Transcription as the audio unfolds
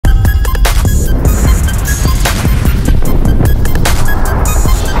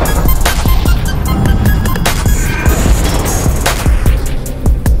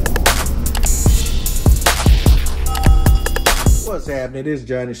happening? It is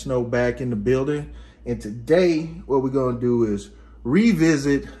Johnny Snow back in the building. And today, what we're going to do is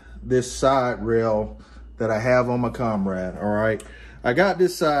revisit this side rail that I have on my Komrad, all right? I got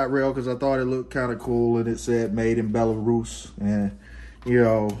this side rail because I thought it looked kind of cool, and it said made in Belarus. And, you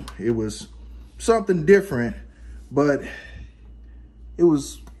know, it was something different, but it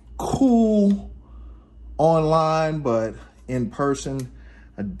was cool online, but in person,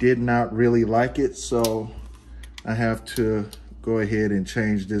 I did not really like it. So I have to go ahead and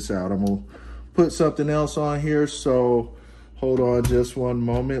change this out. I'm gonna put something else on here. So hold on just one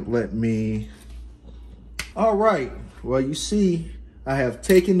moment. All right. Well, you see, I have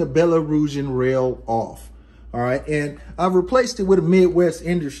taken the Belarusian rail off. All right. And I've replaced it with a Midwest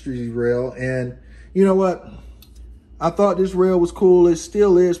Industries rail. And you know what? I thought this rail was cool. It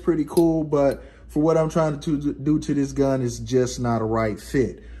still is pretty cool, but for what I'm trying to do to this gun, it's just not a right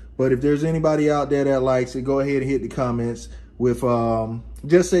fit. But if there's anybody out there that likes it, go ahead and hit the comments with,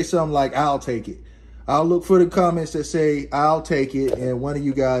 just say something like, I'll take it. I'll look for the comments that say, I'll take it. And one of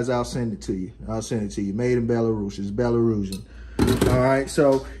you guys, I'll send it to you. I'll send it to you. Made in Belarus. It's Belarusian. All right.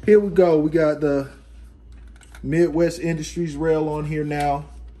 So here we go. We got the Midwest Industries rail on here now.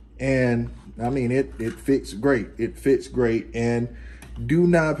 And I mean, it fits great. It fits great. And do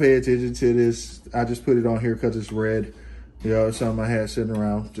not pay attention to this. I just put it on here because it's red. You know, it's something I had sitting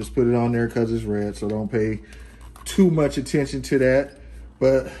around. Just put it on there because it's red, so don't pay too much attention to that.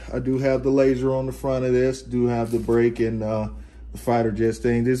 But I do have the laser on the front of this, do have the brake and the fighter jet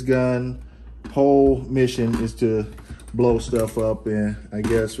thing. This gun, whole mission is to blow stuff up, and I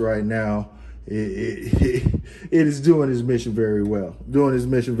guess right now it is doing its mission very well.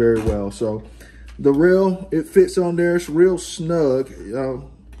 So the rail, it fits on there. It's real snug.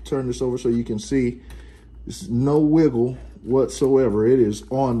 I'll turn this over so you can see. There's no wiggle whatsoever. It is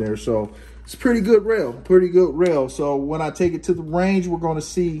on there. So it's pretty good rail. So when I take it to the range, we're going to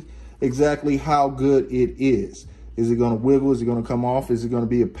see exactly how good it is. Is it going to wiggle? Is it going to come off? Is it going to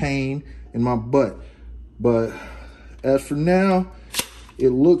be a pain in my butt? But as for now, it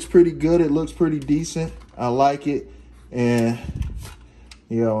looks pretty good. It looks pretty decent. I like it. And,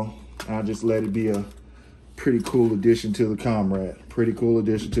 you know, I'll just let it be a pretty cool addition to the Komrad.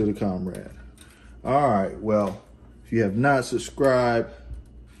 All right, well, if you have not subscribed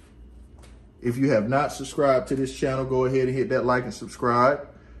to this channel, go ahead and hit that like and subscribe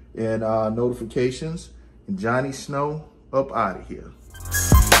and notifications. And Johnny Snow up out of here.